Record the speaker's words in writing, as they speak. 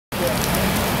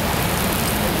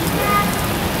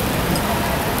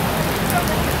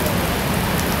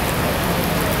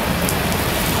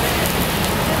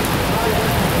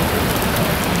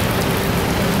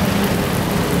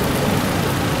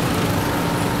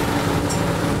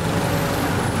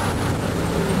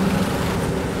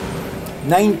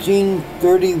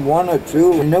1931 or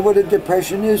 2. You know what a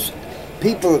depression is?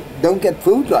 People don't get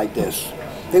food like this.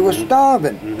 They were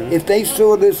starving. If they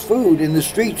saw this food in the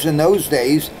streets in those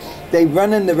days, they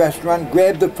run in the restaurant,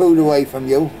 grab the food away from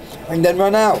you, and then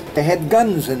run out. They had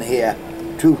guns in here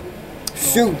to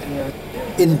shoot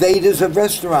invaders of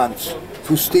restaurants,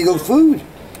 to steal food.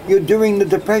 You're during the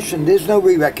Depression. There's no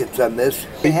records on this.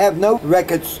 We have no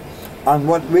records on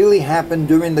what really happened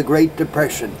during the Great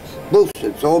Depression. Bullshit,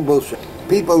 it's all bullshit.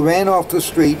 People ran off the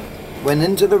street, went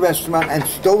into the restaurant and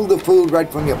stole the food right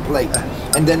from your plate,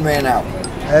 and then ran out.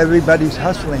 Everybody's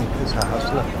hustling. He's a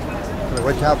hustler. So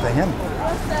watch out for him.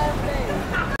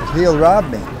 He'll rob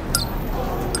me.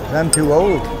 I'm too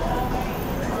old.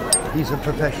 He's a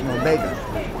professional beggar.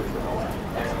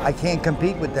 I can't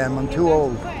compete with them. I'm too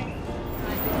old.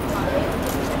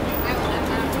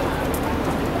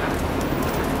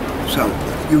 So,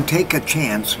 you take a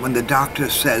chance when the doctor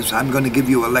says, I'm going to give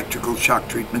you electrical shock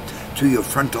treatment to your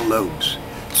frontal lobes,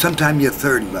 sometime your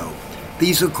third lobe.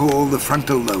 These are called the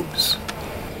frontal lobes.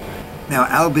 Now,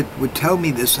 Albert would tell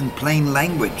me this in plain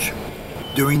language.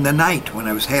 During the night, when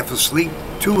I was half asleep,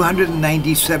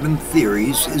 297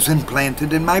 theories is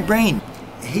implanted in my brain.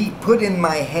 He put in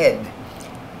my head,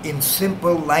 in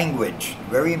simple language,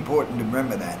 very important to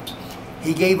remember that,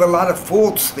 he gave a lot of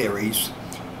false theories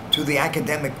to the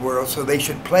academic world so they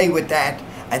should play with that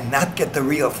and not get the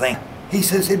real thing. He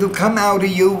says it'll come out of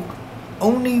you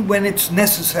only when it's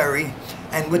necessary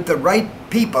and with the right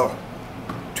people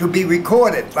to be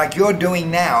recorded, like you're doing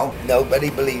now. Nobody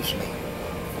believes me.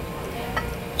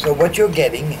 So what you're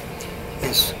getting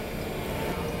is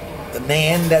the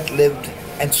man that lived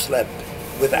and slept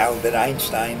with Albert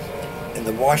Einstein in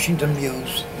the Washington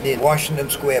Mews near Washington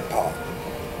Square Park.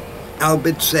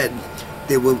 Albert said,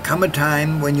 there will come a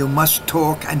time when you must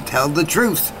talk and tell the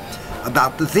truth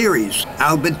about the theories.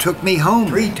 Albert took me home.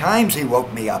 3 times he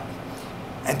woke me up,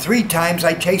 and 3 times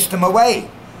I chased him away.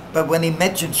 But when he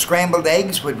mentioned scrambled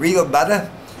eggs with real butter,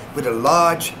 with a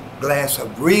large glass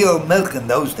of real milk in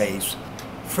those days,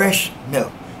 fresh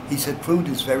milk, he said, food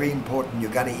is very important. You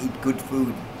gotta eat good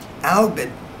food.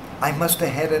 Albert, I must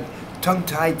have had a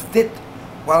tongue-tied fit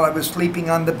while I was sleeping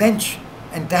on the bench.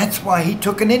 And that's why he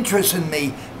took an interest in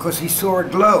me, because he saw a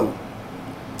glow.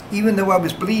 Even though I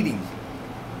was bleeding,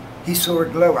 he saw a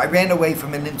glow. I ran away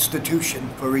from an institution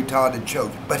for retarded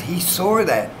children, but he saw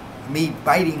that, me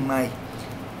biting my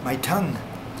tongue.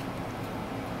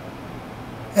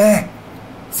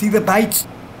 See the bites?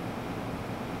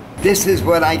 This is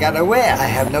what I gotta wear. I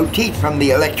have no teeth from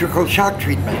the electrical shock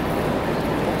treatment.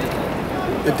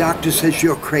 The doctor says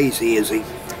you're crazy, Izzy.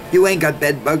 You ain't got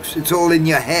bed bugs, it's all in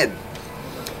your head.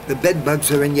 The bed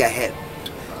bugs are in your head.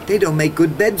 They don't make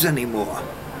good beds anymore.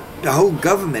 The whole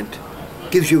government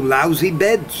gives you lousy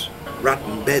beds.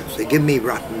 Rotten beds. They give me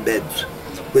rotten beds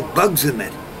with bugs in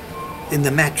it, in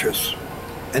the mattress.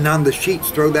 And on the sheets,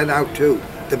 throw that out too.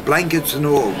 The blankets and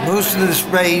all. Most of the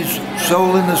sprays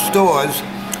sold in the stores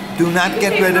do not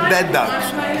get rid of bed bugs.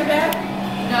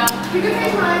 You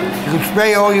can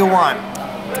spray all you want.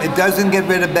 It doesn't get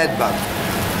rid of bed bugs.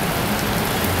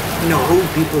 You know, old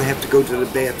people have to go to the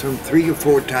bathroom 3 or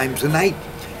 4 times a night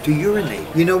to urinate.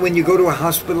 You know, when you go to a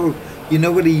hospital, you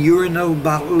know what a urinal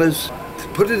bottle is?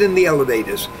 Put it in the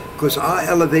elevators, because our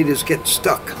elevators get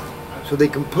stuck. So they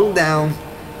can pull down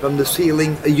from the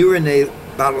ceiling a urinate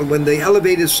bottle. When the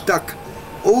elevator's stuck,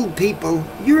 old people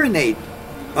urinate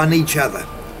on each other,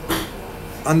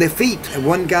 on their feet. And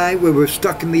one guy, we were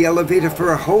stuck in the elevator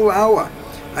for a whole hour.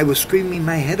 I was screaming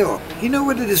my head off. You know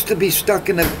what it is to be stuck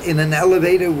in an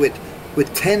elevator with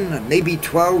 10 or maybe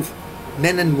 12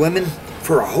 men and women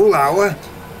for a whole hour?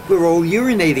 We're all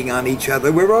urinating on each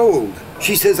other. We're old.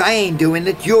 She says, I ain't doing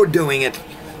it. You're doing it.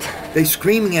 They're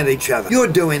screaming at each other. You're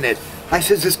doing it. I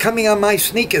says, it's coming on my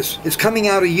sneakers. It's coming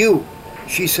out of you.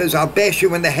 She says, I'll bash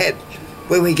you in the head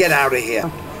when we get out of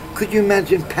here. Could you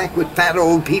imagine packed with fat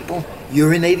old people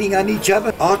urinating on each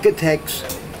other?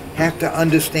 Architects have to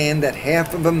understand that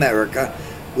half of America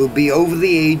will be over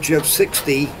the age of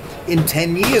 60 in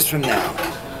 10 years from now.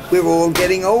 We're all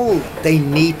getting old. They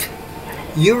need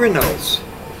urinals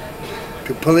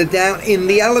to pull it down in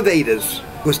the elevators,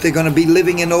 because they're going to be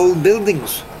living in old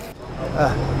buildings.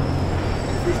 Yes,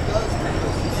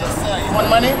 sir. You want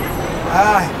money?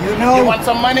 You know. You want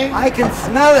some money? I can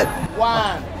smell it.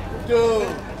 1, 2,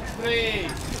 3,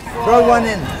 4. Throw one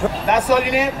in. That's all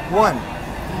you need? One.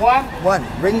 One?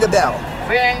 Ring the bell.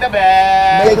 Ring the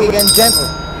bell. Make it again gentle.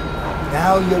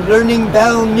 Now you're learning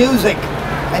bell music.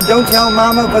 And don't tell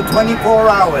Mama for 24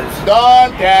 hours.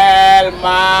 Don't tell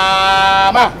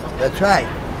Mama. That's right.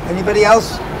 Anybody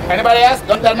else? Anybody else?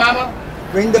 Don't tell Mama.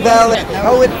 Ring the bell.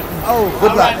 Poet. Oh,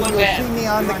 good luck. All right, You'll see me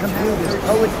on the computer.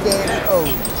 Poet Dan O.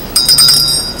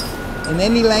 In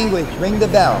any language, ring the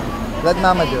bell. Let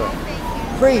Mama do it.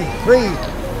 Free.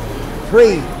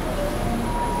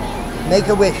 Make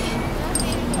a wish.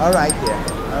 All right, dear.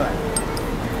 All right.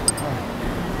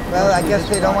 Well, I guess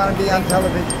they don't want to be on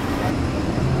television.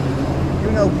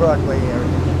 You know Broadway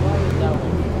area.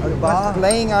 I was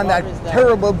laying on that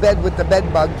terrible bed with the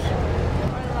bed bugs,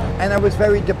 and I was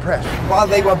very depressed. While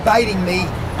they were biting me,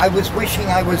 I was wishing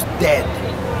I was dead.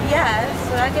 Yes,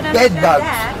 I can Bed understand bugs.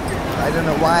 that. I don't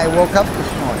know why I woke up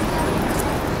this morning.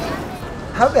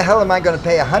 How the hell am I going to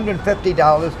pay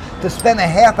 $150 to spend a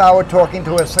half hour talking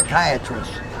to a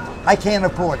psychiatrist? I can't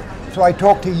afford it. So I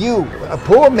talk to you. A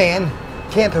poor man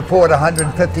can't afford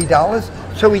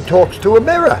 $150, so he talks to a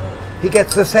mirror. He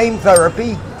gets the same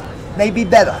therapy, maybe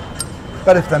better.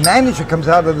 But if the manager comes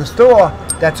out of the store,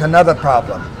 that's another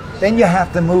problem. Then you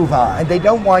have to move on, and they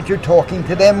don't want you talking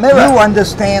to their mirror. You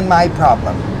understand my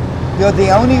problem. You're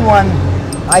the only one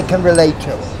I can relate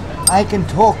to. I can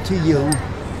talk to you,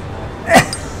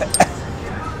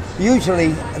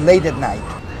 usually late at night.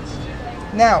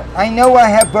 Now, I know I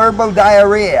have verbal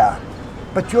diarrhea,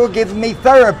 but you're giving me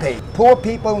therapy. Poor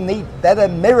people need better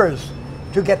mirrors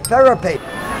to get therapy.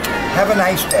 Have a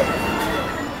nice day.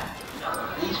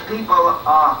 These people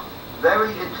are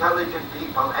very intelligent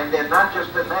people, and they're not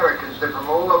just Americans, they're from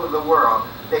all over the world.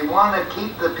 They want to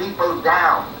keep the people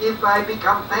down. If I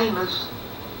become famous,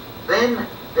 then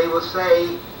they will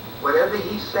say, whatever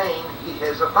he's saying, he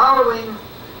has a following,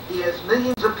 he has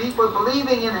millions of people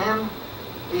believing in him,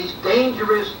 he's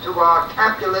dangerous to our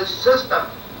capitalist system.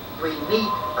 We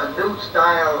need a new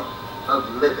style of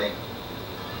living.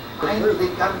 I have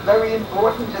become very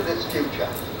important to this future.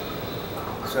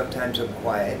 Sometimes I'm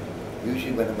quiet.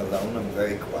 Usually when I'm alone, I'm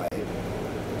very quiet.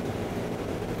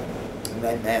 And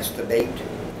I masturbate.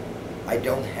 I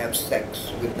don't have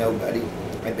sex with nobody.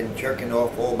 I've been jerking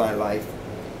off all my life.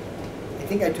 I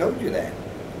think I told you that.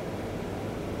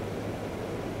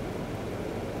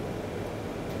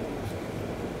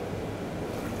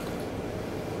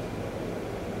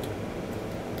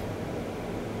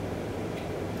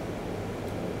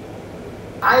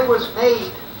 I was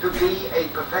made to be a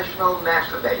professional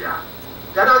masturbator.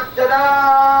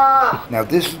 Da-da-da-da! Now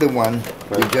this is the one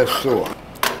we just saw.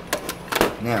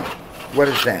 Now, what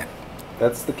is that?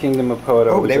 That's the Kingdom of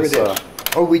Kodo. Oh, there it is.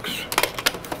 Oh,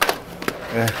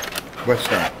 what's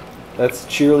that? That's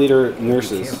cheerleader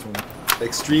nurses.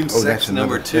 Extreme sex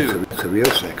number 2. That's a real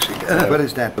sexy guy. What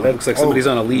is that? That looks like somebody's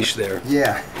on a leash there.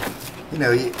 Yeah. You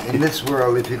know, in this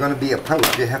world, if you're going to be a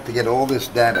poet, you have to get all this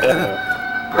data.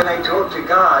 When I talked to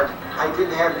God, I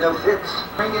didn't have no fits.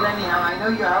 Bring it anyhow. I know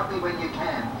you help me when you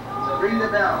can. So ring the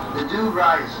bell. The dew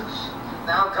rises.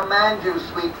 Now command you,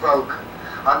 sweet folk,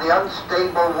 on the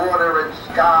unstable water and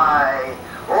sky.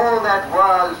 All that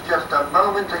was just a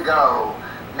moment ago.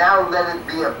 Now let it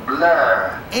be a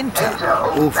blur. Enter,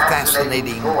 oh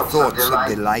fascinating thoughts of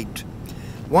delight.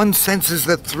 One senses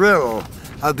the thrill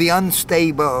of the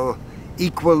unstable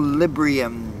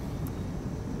equilibrium.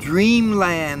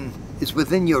 Dreamland is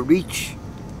within your reach.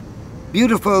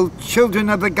 Beautiful children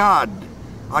of the God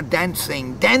are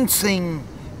dancing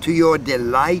to your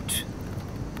delight.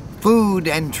 Food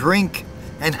and drink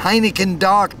and Heineken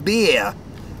dark beer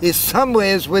is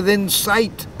somewheres within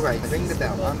sight. Right, ring the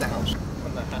bell on the house.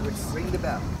 Ring the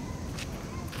bell.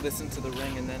 Listen to the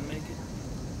ring and then make it?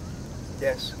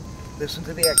 Yes, listen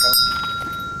to the echo.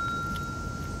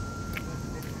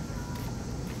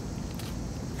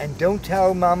 And don't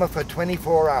tell Mama for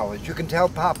 24 hours. You can tell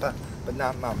Papa, but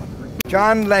not Mama.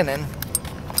 John Lennon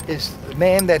is the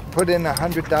man that put in a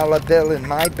 $100 bill in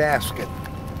my basket.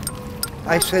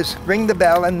 I says, ring the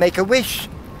bell and make a wish.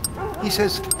 He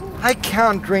says, I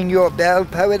can't ring your bell,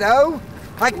 Poet O.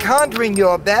 I can't ring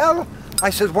your bell. I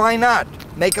said, why not?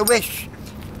 Make a wish.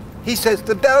 He says,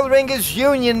 the bell ringers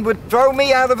union would throw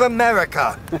me out of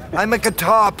America. I'm a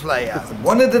guitar player.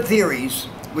 One of the theories,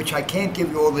 which I can't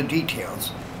give you all the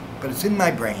details, but it's in my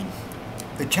brain.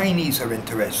 The Chinese are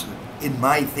interested in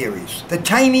my theories. The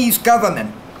Chinese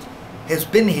government has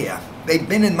been here. They've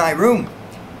been in my room.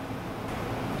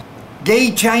 Gay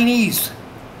Chinese.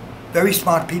 Very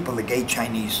smart people, the gay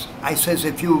Chinese. I says,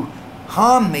 if you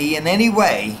harm me in any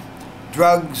way,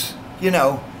 drugs, you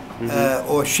know,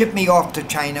 or ship me off to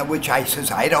China, which I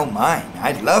says, I don't mind.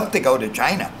 I'd love to go to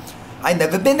China. I've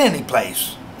never been any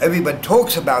place. Everybody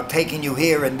talks about taking you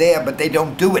here and there, but they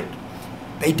don't do it.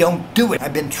 They don't do it.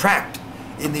 I've been trapped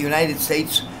in the United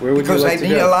States because I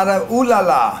need a lot of ooh la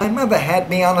la. My mother had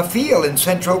me on a field in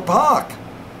Central Park.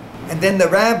 And then the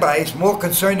rabbis, more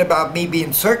concerned about me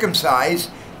being circumcised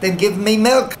than giving me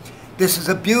milk. This is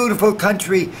a beautiful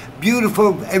country,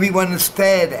 beautiful, everyone is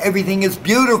fed, everything is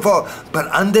beautiful. But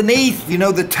underneath, you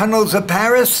know the tunnels of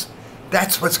Paris?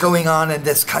 That's what's going on in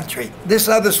this country. This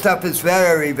other stuff is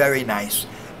very, very nice.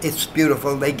 It's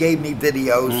beautiful. They gave me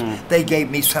videos. They gave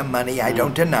me some money. I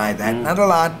don't deny that. Not a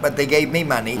lot, but they gave me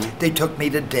money. They took me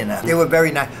to dinner. They were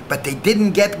very nice. But they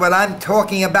didn't get what I'm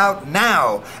talking about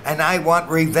now. And I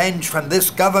want revenge from this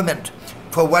government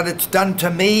for what it's done to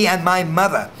me and my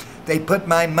mother. They put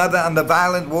my mother on the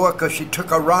violent war because she took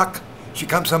a rock. She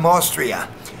comes from Austria.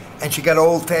 And she got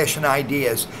old-fashioned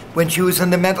ideas. When she was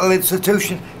in the mental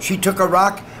institution, she took a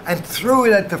rock and threw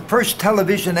it at the first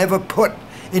television ever put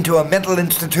into a mental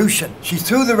institution. She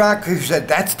threw the rock because she said,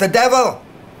 "That's the devil."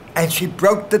 And she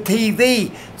broke the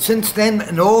TV. Since then,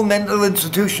 in all mental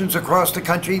institutions across the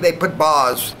country, they put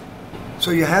bars.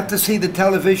 So you have to see the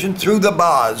television through the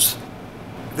bars.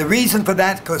 The reason for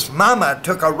that, because Mama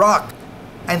took a rock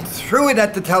and threw it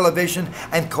at the television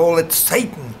and called it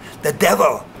Satan, the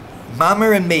devil.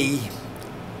 Mama and me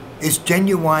is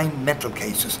genuine mental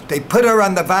cases. They put her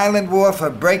on the violent war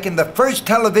for breaking the first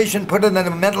television, put her in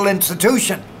a mental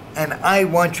institution. And I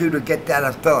want you to get that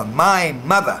on film. My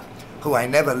mother, who I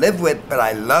never lived with, but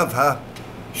I love her,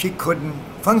 she couldn't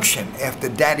function after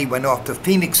Daddy went off to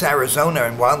Phoenix, Arizona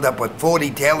and wound up with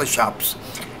 40 tailor shops.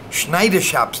 Schneider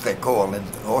shops, they're called in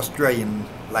Australian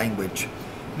language.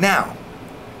 Now,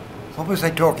 what was I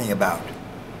talking about?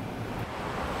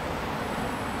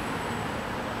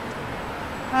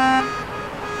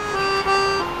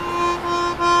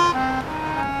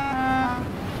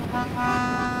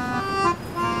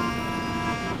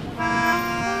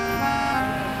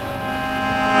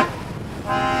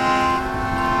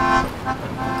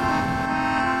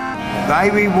 Thy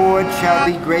reward shall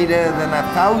be greater than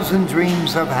 1,000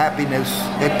 dreams of happiness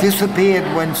that disappeared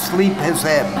when sleep has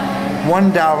ebbed.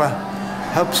 $1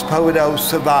 helps Podo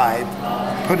survive.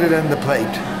 Put it in the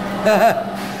plate.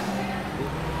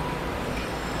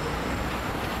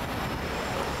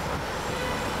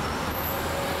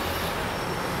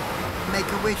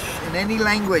 Make a wish in any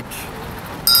language.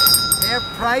 Fair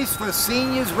price for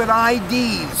seniors with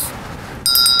IDs.